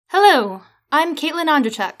Hello, I'm Caitlin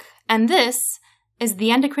Ondrachuk, and this is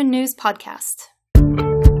the Endocrine News Podcast.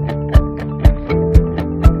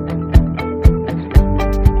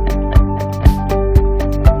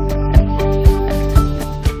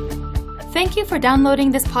 Thank you for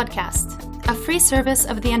downloading this podcast, a free service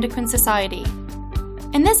of the Endocrine Society.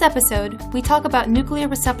 In this episode, we talk about nuclear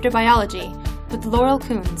receptor biology with Laurel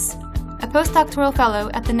Coons, a postdoctoral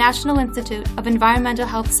fellow at the National Institute of Environmental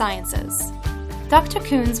Health Sciences. Dr.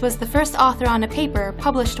 Coons was the first author on a paper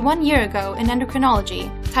published 1 year ago in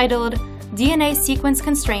Endocrinology titled DNA Sequence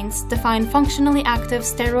Constraints Define Functionally Active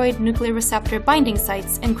Steroid Nuclear Receptor Binding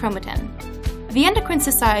Sites in Chromatin. The Endocrine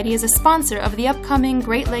Society is a sponsor of the upcoming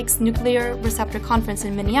Great Lakes Nuclear Receptor Conference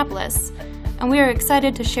in Minneapolis, and we are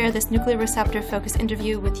excited to share this nuclear receptor-focused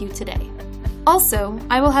interview with you today. Also,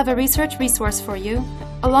 I will have a research resource for you,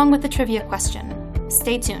 along with a trivia question.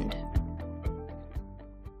 Stay tuned.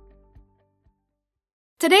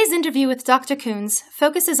 Today's interview with Dr. Coons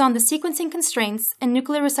focuses on the sequencing constraints in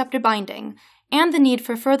nuclear receptor binding and the need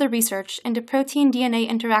for further research into protein-DNA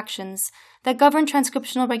interactions that govern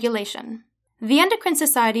transcriptional regulation. The Endocrine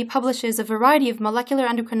Society publishes a variety of molecular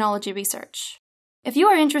endocrinology research. If you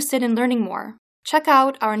are interested in learning more, check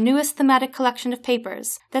out our newest thematic collection of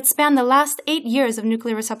papers that span the last 8 years of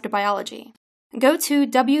nuclear receptor biology. Go to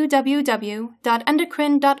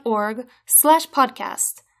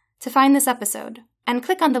www.endocrine.org/podcast to find this episode, and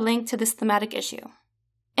click on the link to this thematic issue.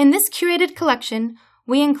 In this curated collection,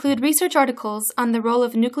 we include research articles on the role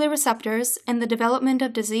of nuclear receptors in the development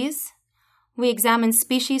of disease. We examine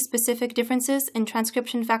species-specific differences in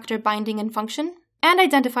transcription factor binding and function, and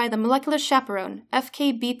identify the molecular chaperone,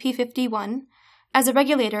 FKBP51, as a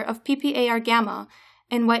regulator of PPAR-gamma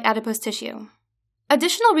in white adipose tissue.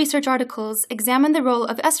 Additional research articles examine the role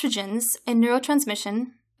of estrogens in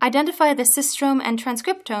neurotransmission, identify the cistrome and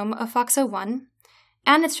transcriptome of FOXO1,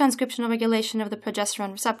 and its transcriptional regulation of the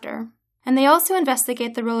progesterone receptor, and they also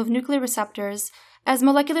investigate the role of nuclear receptors as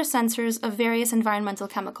molecular sensors of various environmental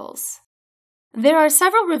chemicals. There are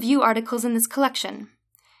several review articles in this collection,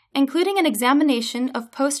 including an examination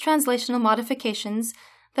of post-translational modifications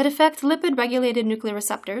that affect lipid-regulated nuclear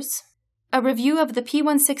receptors, a review of the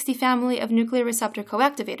P160 family of nuclear receptor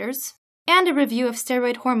coactivators, and a review of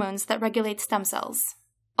steroid hormones that regulate stem cells.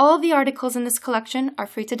 All of the articles in this collection are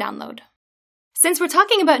free to download. Since we're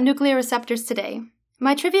talking about nuclear receptors today,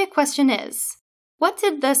 my trivia question is, what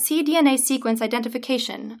did the cDNA sequence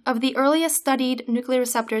identification of the earliest studied nuclear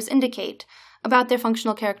receptors indicate about their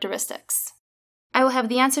functional characteristics? I will have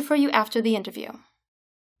the answer for you after the interview.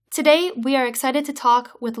 Today, we are excited to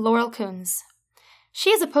talk with Laurel Coons. She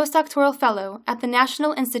is a postdoctoral fellow at the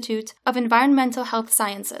National Institute of Environmental Health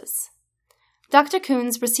Sciences. Dr.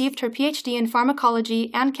 Coons received her PhD in pharmacology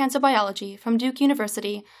and cancer biology from Duke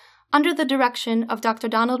University under the direction of Dr.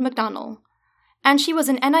 Donald McDonnell, and she was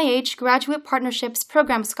an NIH Graduate Partnerships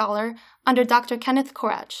Program Scholar under Dr. Kenneth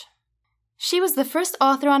Korach. She was the first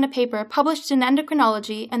author on a paper published in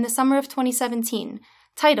Endocrinology in the summer of 2017,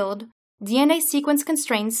 titled DNA Sequence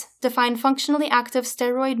Constraints Define Functionally Active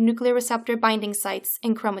Steroid Nuclear Receptor Binding Sites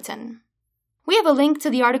in Chromatin. We have a link to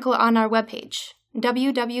the article on our webpage,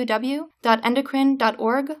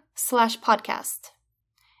 www.endocrine.org/podcast.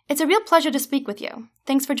 It's a real pleasure to speak with you.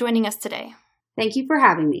 Thanks for joining us today. Thank you for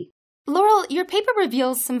having me. Laurel, your paper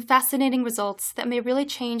reveals some fascinating results that may really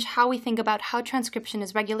change how we think about how transcription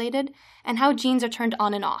is regulated and how genes are turned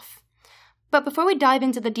on and off. But before we dive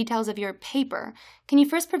into the details of your paper, can you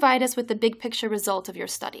first provide us with the big picture result of your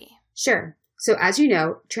study? Sure. So as you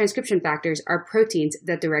know, transcription factors are proteins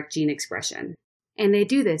that direct gene expression. And they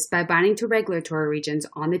do this by binding to regulatory regions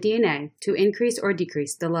on the DNA to increase or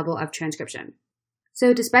decrease the level of transcription.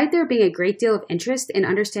 So despite there being a great deal of interest in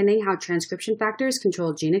understanding how transcription factors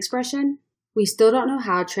control gene expression, we still don't know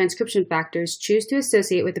how transcription factors choose to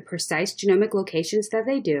associate with the precise genomic locations that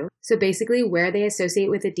they do, so basically where they associate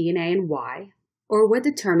with the DNA and why, or what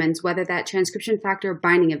determines whether that transcription factor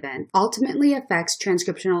binding event ultimately affects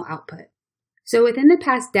transcriptional output. So within the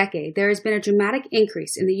past decade, there has been a dramatic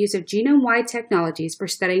increase in the use of genome-wide technologies for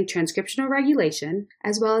studying transcriptional regulation,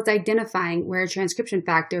 as well as identifying where a transcription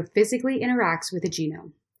factor physically interacts with the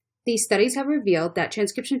genome. These studies have revealed that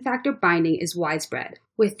transcription factor binding is widespread,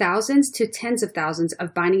 with thousands to tens of thousands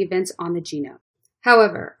of binding events on the genome.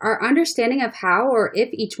 However, our understanding of how or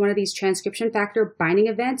if each one of these transcription factor binding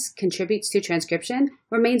events contributes to transcription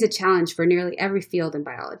remains a challenge for nearly every field in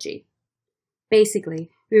biology. Basically,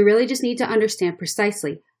 we really just need to understand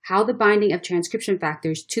precisely how the binding of transcription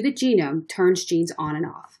factors to the genome turns genes on and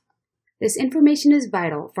off. This information is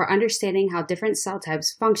vital for understanding how different cell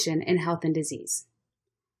types function in health and disease.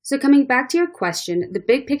 So coming back to your question, the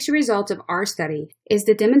big picture result of our study is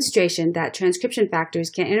the demonstration that transcription factors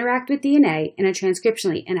can interact with DNA in a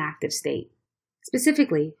transcriptionally inactive state.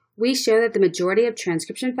 Specifically, we show that the majority of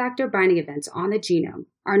transcription factor binding events on the genome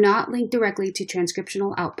are not linked directly to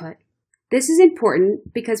transcriptional output. This is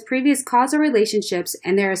important because previous causal relationships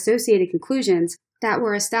and their associated conclusions that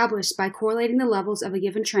were established by correlating the levels of a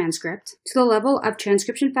given transcript to the level of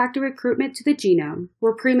transcription factor recruitment to the genome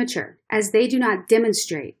were premature, as they do not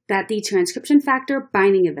demonstrate that the transcription factor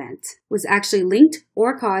binding event was actually linked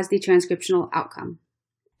or caused the transcriptional outcome.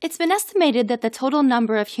 It's been estimated that the total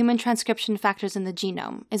number of human transcription factors in the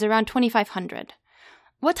genome is around 2,500.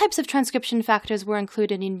 What types of transcription factors were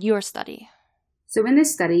included in your study? So in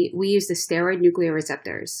this study, we used the steroid nuclear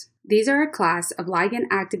receptors. These are a class of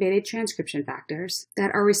ligand-activated transcription factors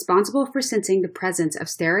that are responsible for sensing the presence of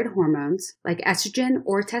steroid hormones like estrogen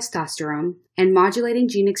or testosterone and modulating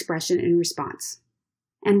gene expression in response.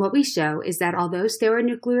 And what we show is that although steroid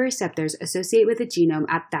nuclear receptors associate with the genome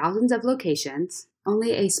at thousands of locations,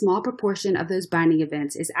 only a small proportion of those binding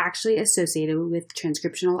events is actually associated with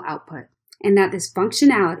transcriptional output, and that this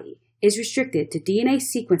functionality is restricted to DNA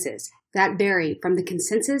sequences that vary from the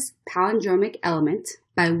consensus palindromic element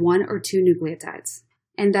by 1 or 2 nucleotides.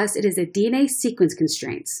 And thus it is the DNA sequence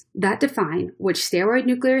constraints that define which steroid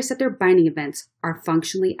nuclear receptor binding events are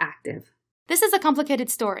functionally active. This is a complicated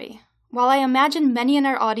story. While I imagine many in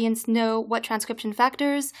our audience know what transcription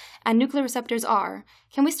factors and nuclear receptors are,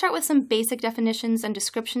 can we start with some basic definitions and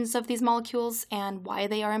descriptions of these molecules and why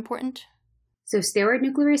they are important? So steroid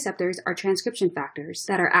nuclear receptors are transcription factors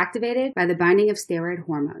that are activated by the binding of steroid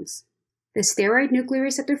hormones. The steroid nuclear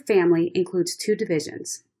receptor family includes 2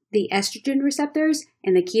 divisions, the estrogen receptors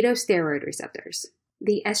and the ketosteroid receptors.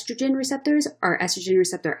 The estrogen receptors are estrogen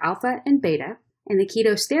receptor alpha and beta, and the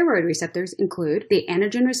ketosteroid receptors include the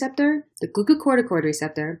androgen receptor, the glucocorticoid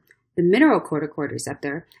receptor, the mineralocorticoid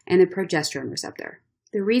receptor, and the progesterone receptor.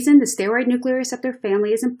 The reason the steroid nuclear receptor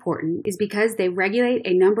family is important is because they regulate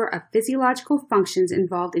a number of physiological functions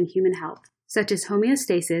involved in human health, such as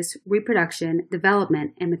homeostasis, reproduction,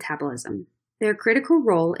 development, and metabolism. Their critical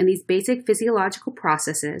role in these basic physiological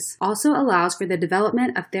processes also allows for the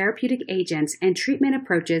development of therapeutic agents and treatment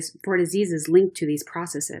approaches for diseases linked to these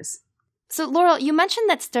processes. So, Laurel, you mentioned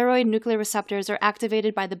that steroid nuclear receptors are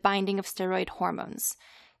activated by the binding of steroid hormones.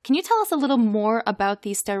 Can you tell us a little more about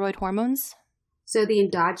these steroid hormones? So the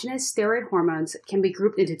endogenous steroid hormones can be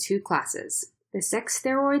grouped into 2 classes, the sex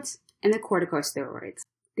steroids and the corticosteroids.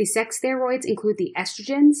 The sex steroids include the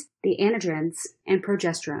estrogens, the androgens, and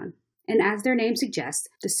progesterone. And as their name suggests,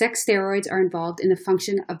 the sex steroids are involved in the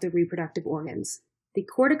function of the reproductive organs. The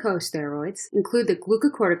corticosteroids include the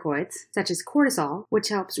glucocorticoids, such as cortisol, which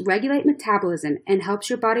helps regulate metabolism and helps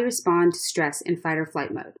your body respond to stress in fight or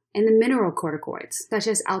flight mode. And the mineralocorticoids, such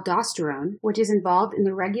as aldosterone, which is involved in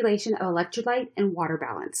the regulation of electrolyte and water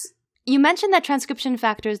balance. You mentioned that transcription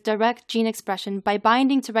factors direct gene expression by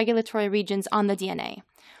binding to regulatory regions on the DNA.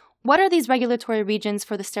 What are these regulatory regions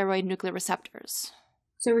for the steroid nuclear receptors?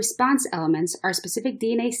 So response elements are specific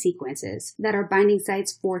DNA sequences that are binding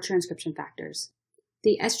sites for transcription factors.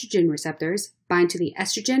 The estrogen receptors bind to the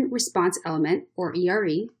estrogen response element, or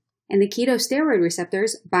ERE, and the ketosteroid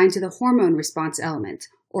receptors bind to the hormone response element,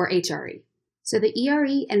 or HRE. So the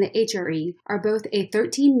ERE and the HRE are both a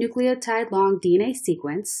 13 nucleotide long DNA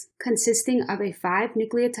sequence consisting of a 5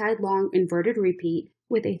 nucleotide long inverted repeat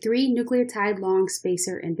with a 3 nucleotide long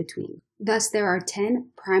spacer in between. Thus, there are 10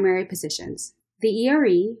 primary positions. The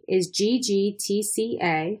ERE is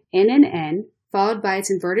GGTCA-NNN, followed by its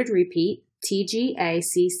inverted repeat,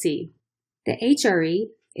 TGACC. The HRE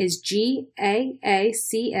is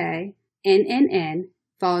GAACA-NNN,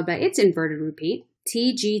 followed by its inverted repeat,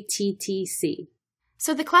 TGTTC.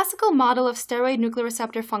 So the classical model of steroid nuclear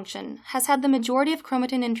receptor function has had the majority of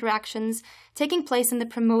chromatin interactions taking place in the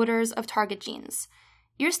promoters of target genes.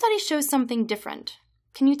 Your study shows something different.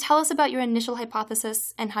 Can you tell us about your initial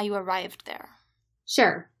hypothesis and how you arrived there?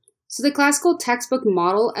 Sure. So the classical textbook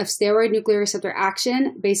model of steroid nuclear receptor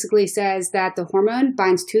action basically says that the hormone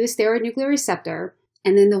binds to the steroid nuclear receptor,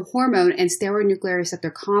 and then the hormone and steroid nuclear receptor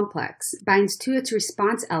complex binds to its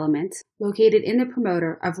response element located in the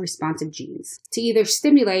promoter of responsive genes to either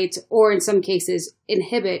stimulate or, in some cases,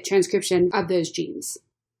 inhibit transcription of those genes.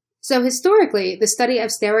 So historically, the study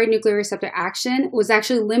of steroid nuclear receptor action was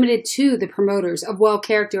actually limited to the promoters of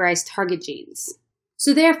well-characterized target genes.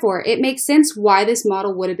 So therefore, it makes sense why this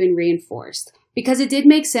model would have been reinforced, because it did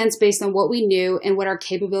make sense based on what we knew and what our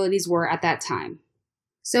capabilities were at that time.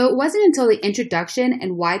 So it wasn't until the introduction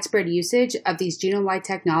and widespread usage of these genome-wide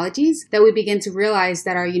technologies that we begin to realize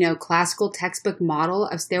that our, classical textbook model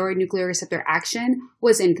of steroid nuclear receptor action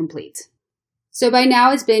was incomplete. So by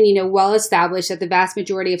now it's been, well established that the vast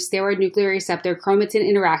majority of steroid nuclear receptor chromatin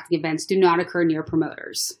interacting events do not occur near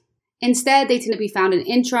promoters. Instead, they tend to be found in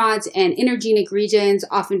introns and intergenic regions,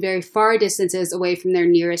 often very far distances away from their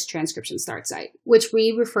nearest transcription start site, which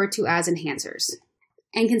we refer to as enhancers.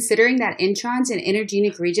 And considering that introns and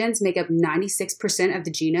intergenic regions make up 96% of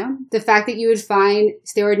the genome, the fact that you would find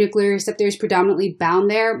steroid nuclear receptors predominantly bound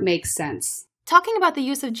there makes sense. Talking about the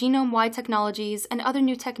use of genome-wide technologies and other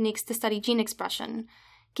new techniques to study gene expression,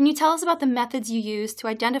 can you tell us about the methods you use to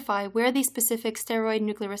identify where these specific steroid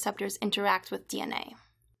nuclear receptors interact with DNA?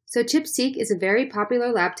 So ChIP-seq is a very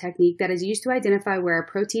popular lab technique that is used to identify where a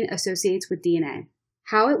protein associates with DNA.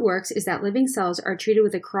 How it works is that living cells are treated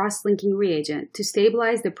with a cross-linking reagent to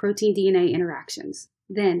stabilize the protein-DNA interactions.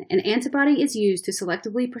 Then, an antibody is used to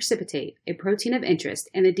selectively precipitate a protein of interest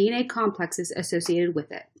and the DNA complexes associated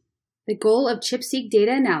with it. The goal of ChIP-seq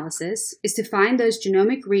data analysis is to find those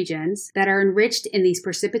genomic regions that are enriched in these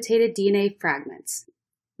precipitated DNA fragments.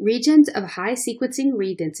 Regions of high sequencing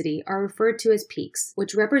read density are referred to as peaks,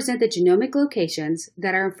 which represent the genomic locations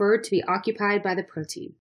that are inferred to be occupied by the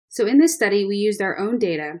protein. So in this study, we used our own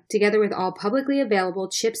data, together with all publicly available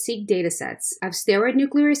ChIP-seq datasets of steroid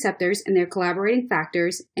nuclear receptors and their collaborating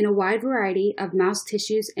factors in a wide variety of mouse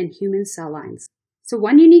tissues and human cell lines. So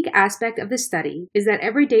one unique aspect of the study is that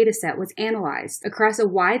every dataset was analyzed across a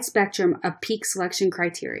wide spectrum of peak selection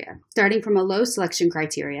criteria, starting from a low selection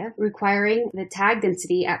criteria, requiring the tag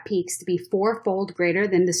density at peaks to be 4-fold greater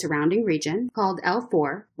than the surrounding region, called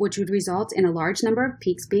L4, which would result in a large number of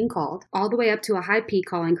peaks being called, all the way up to a high peak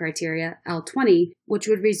calling criteria, L20, which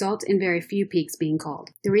would result in very few peaks being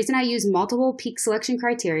called. The reason I use multiple peak selection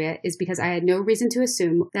criteria is because I had no reason to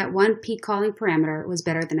assume that one peak calling parameter was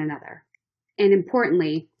better than another. And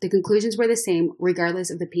importantly, the conclusions were the same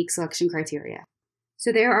regardless of the peak selection criteria.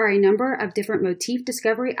 So there are a number of different motif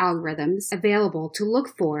discovery algorithms available to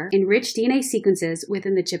look for enriched DNA sequences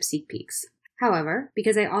within the ChIP-seq peaks. However,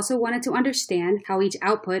 because I also wanted to understand how each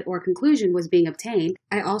output or conclusion was being obtained,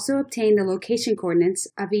 I also obtained the location coordinates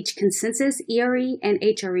of each consensus ERE and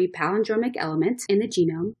HRE palindromic element in the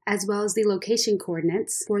genome, as well as the location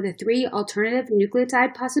coordinates for the 3 alternative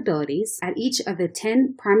nucleotide possibilities at each of the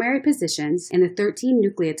 10 primary positions in the 13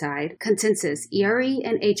 nucleotide consensus ERE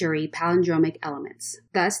and HRE palindromic elements.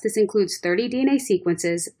 Thus, this includes 30 DNA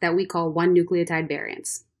sequences that we call 1 nucleotide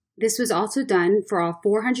variants. This was also done for all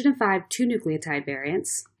 405 2-nucleotide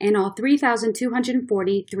variants and all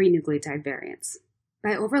 3,240 3-nucleotide variants.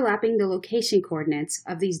 By overlapping the location coordinates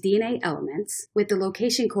of these DNA elements with the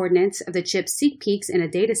location coordinates of the ChIP-seq peaks in a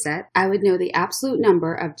dataset, I would know the absolute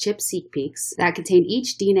number of ChIP-seq peaks that contain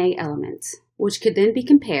each DNA element, which could then be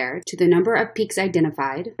compared to the number of peaks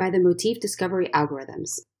identified by the motif discovery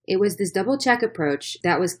algorithms. It was this double-check approach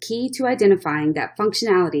that was key to identifying that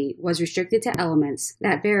functionality was restricted to elements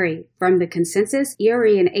that vary from the consensus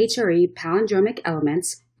ERE and HRE palindromic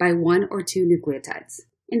elements by 1 or 2 nucleotides.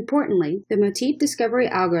 Importantly, the motif discovery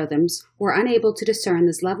algorithms were unable to discern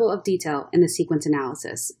this level of detail in the sequence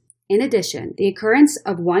analysis. In addition, the occurrence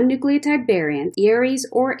of 1 nucleotide variant, EREs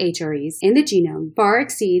or HREs, in the genome far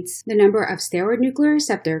exceeds the number of steroid nuclear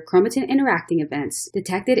receptor chromatin interacting events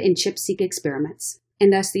detected in ChIP-seq experiments.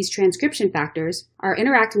 And thus these transcription factors are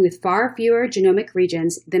interacting with far fewer genomic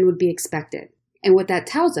regions than would be expected. And what that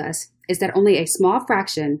tells us is that only a small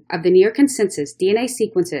fraction of the near consensus DNA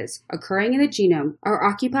sequences occurring in the genome are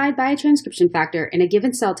occupied by a transcription factor in a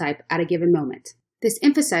given cell type at a given moment. This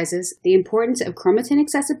emphasizes the importance of chromatin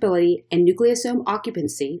accessibility and nucleosome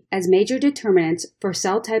occupancy as major determinants for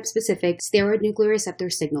cell type-specific steroid nuclear receptor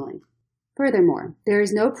signaling. Furthermore, there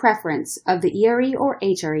is no preference of the ERE or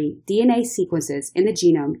HRE DNA sequences in the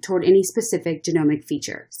genome toward any specific genomic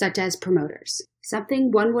feature, such as promoters, something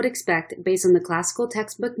one would expect based on the classical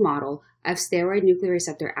textbook model of steroid nuclear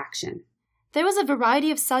receptor action. There was a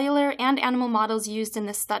variety of cellular and animal models used in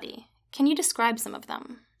this study. Can you describe some of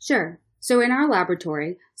them? Sure. So in our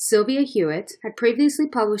laboratory, Sylvia Hewitt had previously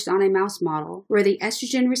published on a mouse model where the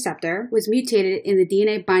estrogen receptor was mutated in the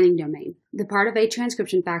DNA binding domain, the part of a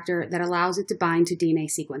transcription factor that allows it to bind to DNA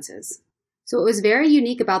sequences. So what was very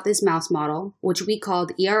unique about this mouse model, which we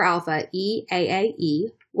called ER-alpha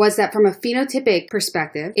EAAE, was that from a phenotypic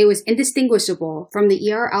perspective, it was indistinguishable from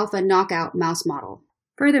the ER-alpha knockout mouse model.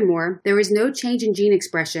 Furthermore, there was no change in gene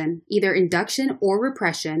expression, either induction or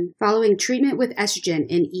repression, following treatment with estrogen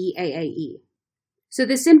in EAAE. So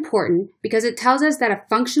this is important because it tells us that a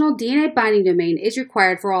functional DNA binding domain is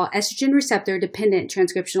required for all estrogen receptor-dependent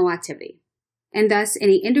transcriptional activity. and thus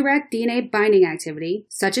any indirect DNA binding activity,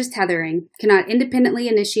 such as tethering, cannot independently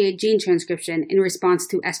initiate gene transcription in response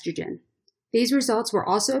to estrogen. These results were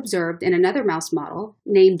also observed in another mouse model,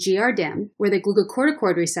 named GRDIM, where the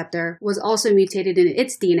glucocorticoid receptor was also mutated in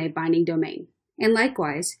its DNA binding domain. And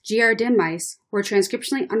likewise, GRDIM mice were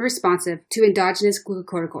transcriptionally unresponsive to endogenous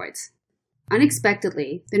glucocorticoids.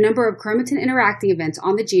 Unexpectedly, the number of chromatin interacting events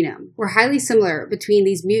on the genome were highly similar between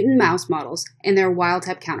these mutant mouse models and their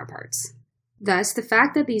wild-type counterparts. Thus, the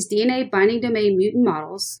fact that these DNA binding domain mutant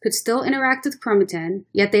models could still interact with chromatin,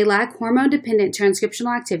 yet they lack hormone-dependent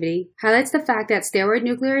transcriptional activity, highlights the fact that steroid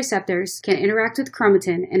nuclear receptors can interact with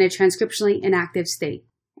chromatin in a transcriptionally inactive state.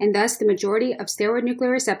 And thus, the majority of steroid nuclear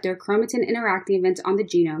receptor chromatin interacting events on the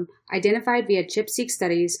genome identified via ChIP-seq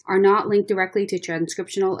studies are not linked directly to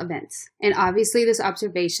transcriptional events. And obviously, this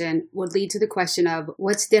observation would lead to the question of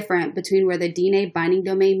what's different between where the DNA binding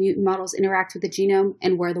domain mutant models interact with the genome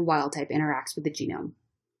and where the wild type interacts with the genome.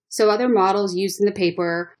 So other models used in the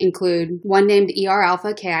paper include one named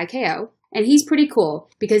ER-alpha KIKO, and he's pretty cool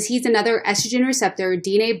because he's another estrogen receptor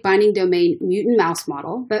DNA binding domain mutant mouse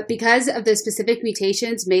model. But because of the specific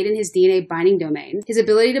mutations made in his DNA binding domain, his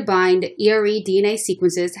ability to bind ERE DNA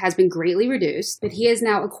sequences has been greatly reduced, but he has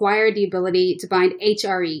now acquired the ability to bind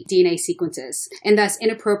HRE DNA sequences and thus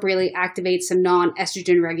inappropriately activates some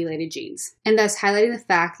non-estrogen regulated genes. And thus highlighting the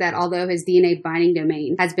fact that although his DNA binding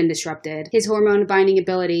domain has been disrupted, his hormone binding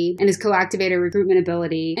ability and his co-activator recruitment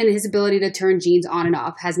ability and his ability to turn genes on and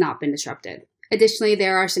off has not been disrupted. Additionally,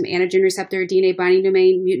 there are some androgen receptor DNA binding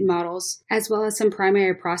domain mutant models, as well as some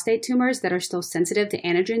primary prostate tumors that are still sensitive to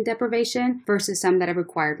androgen deprivation versus some that have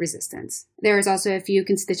acquired resistance. There is also a few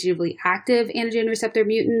constitutively active androgen receptor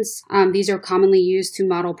mutants. These are commonly used to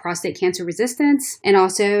model prostate cancer resistance, and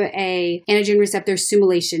also a androgen receptor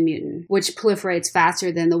stimulation mutant, which proliferates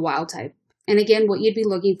faster than the wild type. And again, what you'd be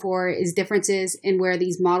looking for is differences in where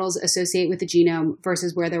these models associate with the genome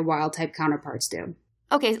versus where their wild type counterparts do.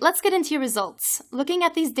 Okay, let's get into your results. Looking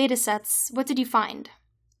at these data sets, what did you find?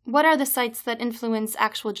 What are the sites that influence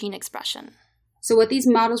actual gene expression? So what these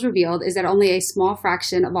models revealed is that only a small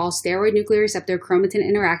fraction of all steroid nuclear receptor chromatin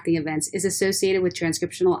interacting events is associated with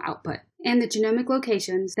transcriptional output. And the genomic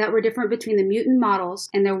locations that were different between the mutant models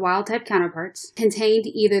and their wild-type counterparts contained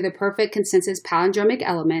either the perfect consensus palindromic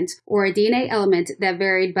element or a DNA element that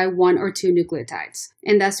varied by 1 or 2 nucleotides.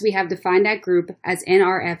 And thus we have defined that group as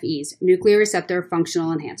NRFEs, nuclear receptor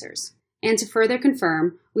functional enhancers. And to further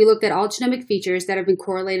confirm, we looked at all genomic features that have been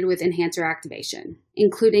correlated with enhancer activation,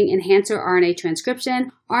 including enhancer RNA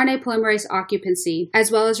transcription, RNA polymerase occupancy,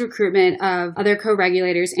 as well as recruitment of other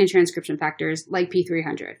co-regulators and transcription factors like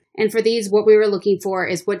P300. And for these, what we were looking for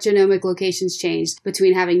is what genomic locations changed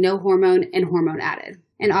between having no hormone and hormone added.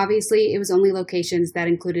 And obviously, it was only locations that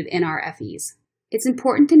included NRFEs. It's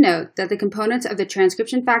important to note that the components of the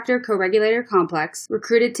transcription factor co-regulator complex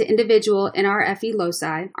recruited to individual NRFE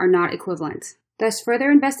loci are not equivalent. Thus,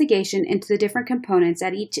 further investigation into the different components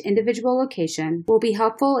at each individual location will be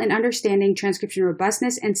helpful in understanding transcription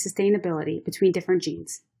robustness and sustainability between different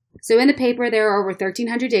genes. So in the paper, there are over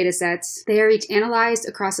 1,300 data sets. They are each analyzed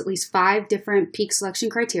across at least 5 different peak selection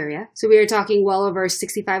criteria. So we are talking well over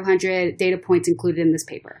 6,500 data points included in this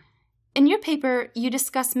paper. In your paper, you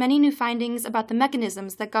discuss many new findings about the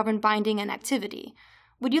mechanisms that govern binding and activity.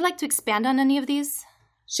 Would you like to expand on any of these?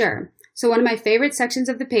 Sure. So one of my favorite sections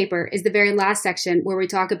of the paper is the very last section where we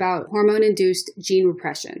talk about hormone-induced gene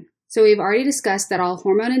repression. So we've already discussed that all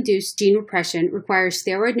hormone-induced gene repression requires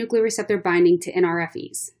steroid nuclear receptor binding to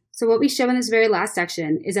NRFEs. So what we show in this very last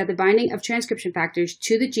section is that the binding of transcription factors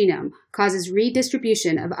to the genome causes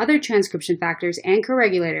redistribution of other transcription factors and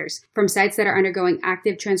co-regulators from sites that are undergoing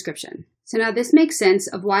active transcription. So now this makes sense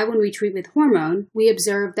of why when we treat with hormone, we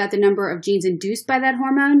observe that the number of genes induced by that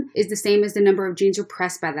hormone is the same as the number of genes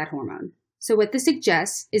repressed by that hormone. So what this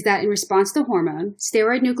suggests is that in response to hormone,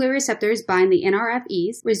 steroid nuclear receptors bind the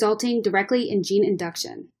NRFEs, resulting directly in gene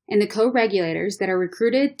induction. And the co-regulators that are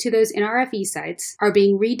recruited to those NRFE sites are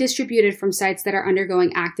being redistributed from sites that are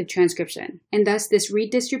undergoing active transcription. And thus, this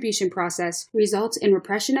redistribution process results in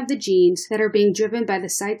repression of the genes that are being driven by the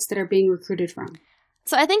sites that are being recruited from.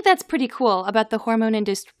 So I think that's pretty cool about the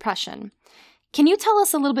hormone-induced repression. Can you tell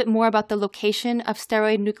us a little bit more about the location of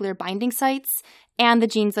steroid nuclear binding sites and the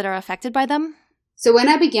genes that are affected by them? So when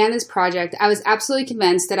I began this project, I was absolutely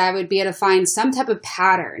convinced that I would be able to find some type of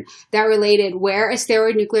pattern that related where a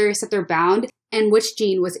steroid nuclear receptor bound and which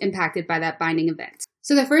gene was impacted by that binding event.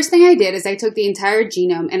 So the first thing I did is I took the entire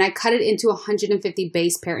genome and I cut it into 150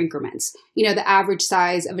 base pair increments, the average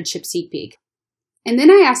size of a ChIP-seq peak. And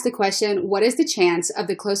then I asked the question, what is the chance of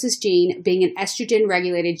the closest gene being an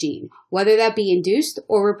estrogen-regulated gene, whether that be induced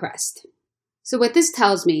or repressed? So what this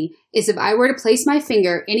tells me is if I were to place my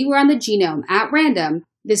finger anywhere on the genome at random,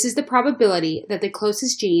 this is the probability that the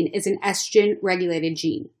closest gene is an estrogen-regulated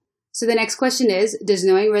gene. So the next question is, does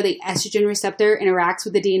knowing where the estrogen receptor interacts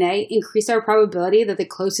with the DNA increase our probability that the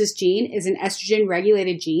closest gene is an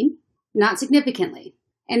estrogen-regulated gene? Not significantly.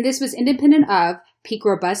 And this was independent of peak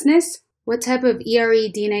robustness, what type of ERE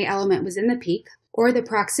DNA element was in the peak, or the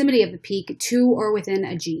proximity of the peak to or within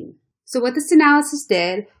a gene. So what this analysis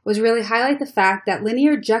did was really highlight the fact that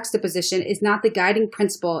linear juxtaposition is not the guiding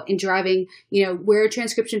principle in driving, where a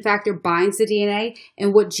transcription factor binds the DNA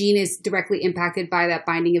and what gene is directly impacted by that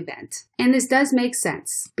binding event. And this does make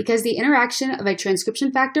sense because the interaction of a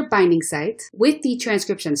transcription factor binding site with the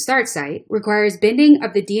transcription start site requires bending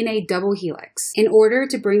of the DNA double helix in order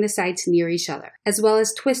to bring the sites near each other, as well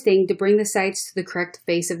as twisting to bring the sites to the correct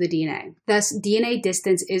face of the DNA. Thus, DNA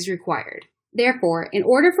distance is required. Therefore, in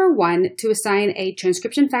order for one to assign a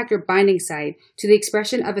transcription factor binding site to the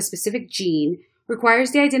expression of a specific gene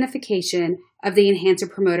requires the identification of the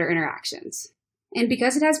enhancer-promoter interactions. And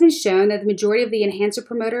because it has been shown that the majority of the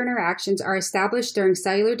enhancer-promoter interactions are established during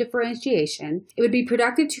cellular differentiation, it would be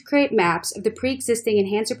productive to create maps of the pre-existing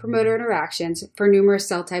enhancer-promoter interactions for numerous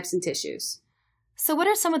cell types and tissues. So what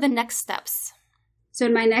are some of the next steps? So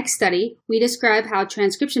in my next study, we describe how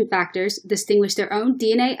transcription factors distinguish their own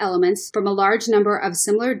DNA elements from a large number of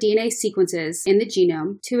similar DNA sequences in the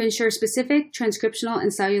genome to ensure specific transcriptional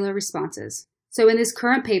and cellular responses. So in this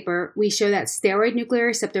current paper, we show that steroid nuclear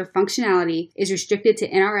receptor functionality is restricted to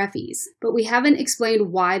NRFEs, but we haven't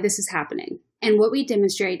explained why this is happening. And what we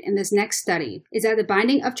demonstrate in this next study is that the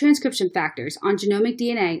binding of transcription factors on genomic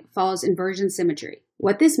DNA follows inversion symmetry.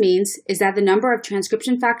 What this means is that the number of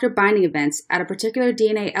transcription factor binding events at a particular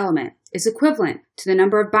DNA element is equivalent to the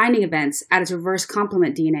number of binding events at its reverse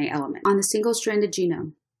complement DNA element on the single-stranded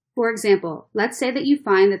genome. For example, let's say that you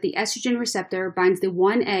find that the estrogen receptor binds the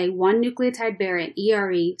 1A 1 nucleotide variant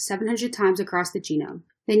ERE 700 times across the genome.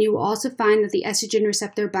 Then you will also find that the estrogen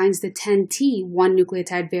receptor binds the 10T 1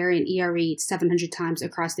 nucleotide variant ERE 700 times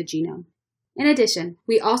across the genome. In addition,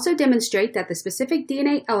 we also demonstrate that the specific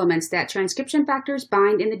DNA elements that transcription factors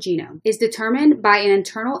bind in the genome is determined by an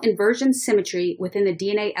internal inversion symmetry within the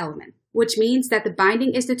DNA element, which means that the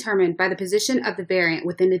binding is determined by the position of the variant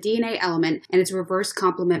within the DNA element and its reverse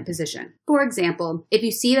complement position. For example, if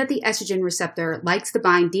you see that the estrogen receptor likes to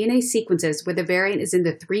bind DNA sequences where the variant is in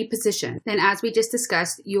the 3 position, then as we just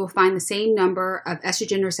discussed, you will find the same number of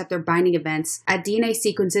estrogen receptor binding events at DNA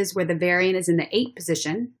sequences where the variant is in the 8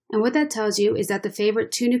 position. And what that tells you is that the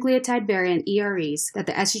favorite 2 nucleotide variant EREs that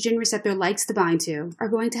the estrogen receptor likes to bind to are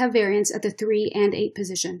going to have variants at the 3 and 8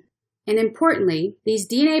 position. And importantly, these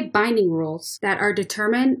DNA binding rules that are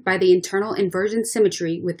determined by the internal inversion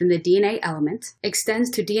symmetry within the DNA element extends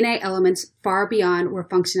to DNA elements far beyond where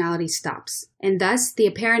functionality stops. And thus, the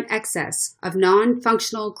apparent excess of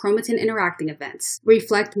non-functional chromatin interacting events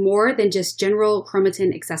reflect more than just general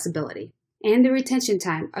chromatin accessibility. And the retention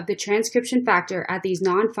time of the transcription factor at these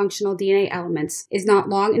non-functional DNA elements is not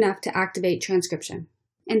long enough to activate transcription.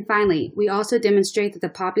 And finally, we also demonstrate that the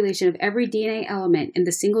population of every DNA element in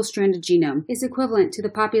the single-stranded genome is equivalent to the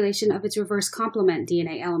population of its reverse complement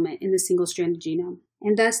DNA element in the single-stranded genome.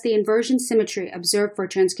 And thus, the inversion symmetry observed for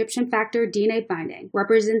transcription factor DNA binding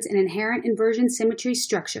represents an inherent inversion symmetry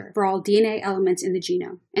structure for all DNA elements in the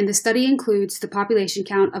genome. And the study includes the population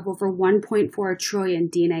count of over 1.4 trillion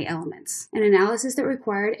DNA elements, an analysis that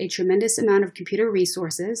required a tremendous amount of computer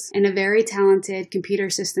resources and a very talented computer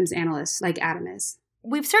systems analyst like Adam is.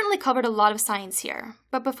 We've certainly covered a lot of science here,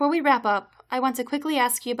 but before we wrap up, I want to quickly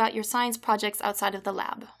ask you about your science projects outside of the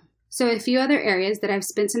lab. So a few other areas that I've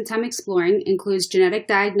spent some time exploring includes genetic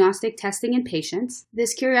diagnostic testing in patients.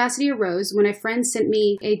 This curiosity arose when a friend sent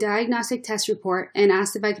me a diagnostic test report and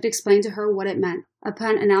asked if I could explain to her what it meant.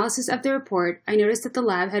 Upon analysis of the report, I noticed that the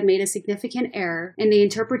lab had made a significant error in the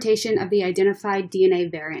interpretation of the identified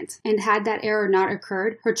DNA variant, and had that error not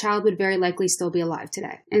occurred, her child would very likely still be alive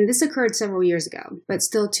today. And this occurred several years ago, but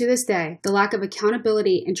still to this day, the lack of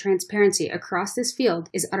accountability and transparency across this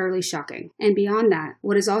field is utterly shocking. And beyond that,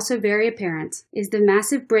 what is also very apparent is the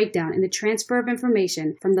massive breakdown in the transfer of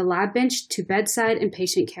information from the lab bench to bedside and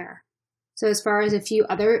patient care. So as far as a few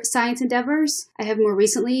other science endeavors, I have more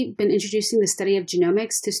recently been introducing the study of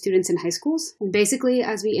genomics to students in high schools. And basically,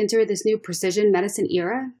 as we enter this new precision medicine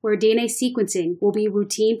era, where DNA sequencing will be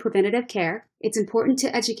routine preventative care, it's important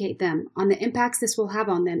to educate them on the impacts this will have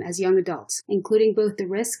on them as young adults, including both the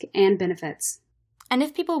risk and benefits. And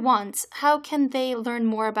if people want, how can they learn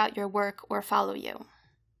more about your work or follow you?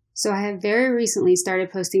 So I have very recently started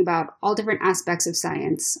posting about all different aspects of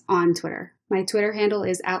science on Twitter. My Twitter handle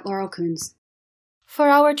is @LaurelKoons. For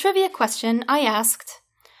our trivia question, I asked,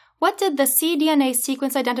 what did the cDNA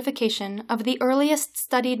sequence identification of the earliest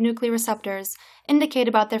studied nuclear receptors indicate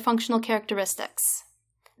about their functional characteristics?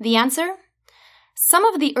 The answer? Some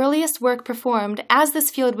of the earliest work performed as this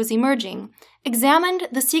field was emerging examined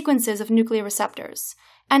the sequences of nuclear receptors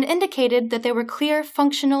and indicated that there were clear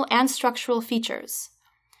functional and structural features.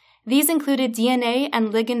 These included DNA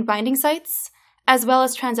and ligand binding sites, as well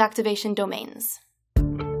as transactivation domains.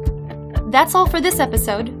 That's all for this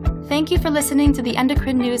episode. Thank you for listening to the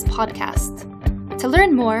Endocrine News podcast. To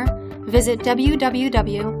learn more, visit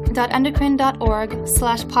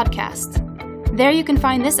www.endocrine.org/podcast. There you can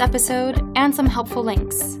find this episode and some helpful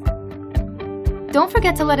links. Don't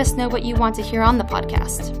forget to let us know what you want to hear on the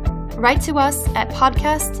podcast. Write to us at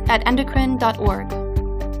podcast@endocrine.org.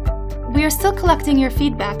 We are still collecting your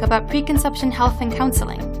feedback about preconception health and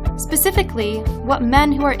counseling, specifically what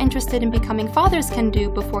men who are interested in becoming fathers can do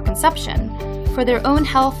before conception for their own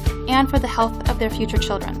health and for the health of their future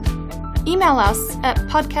children. Email us at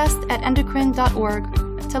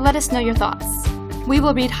podcast@endocrine.org to let us know your thoughts. We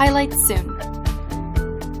will read highlights soon.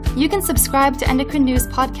 You can subscribe to Endocrine News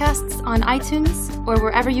podcasts on iTunes or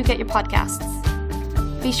wherever you get your podcasts.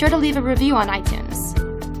 Be sure to leave a review on iTunes.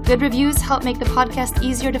 Good reviews help make the podcast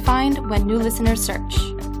easier to find when new listeners search.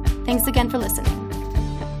 Thanks again for listening.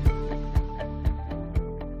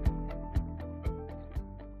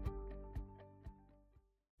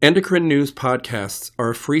 Endocrine News podcasts are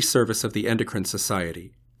a free service of the Endocrine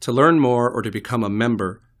Society. To learn more or to become a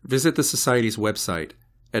member, visit the Society's website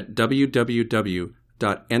at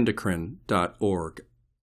www.endocrine.org.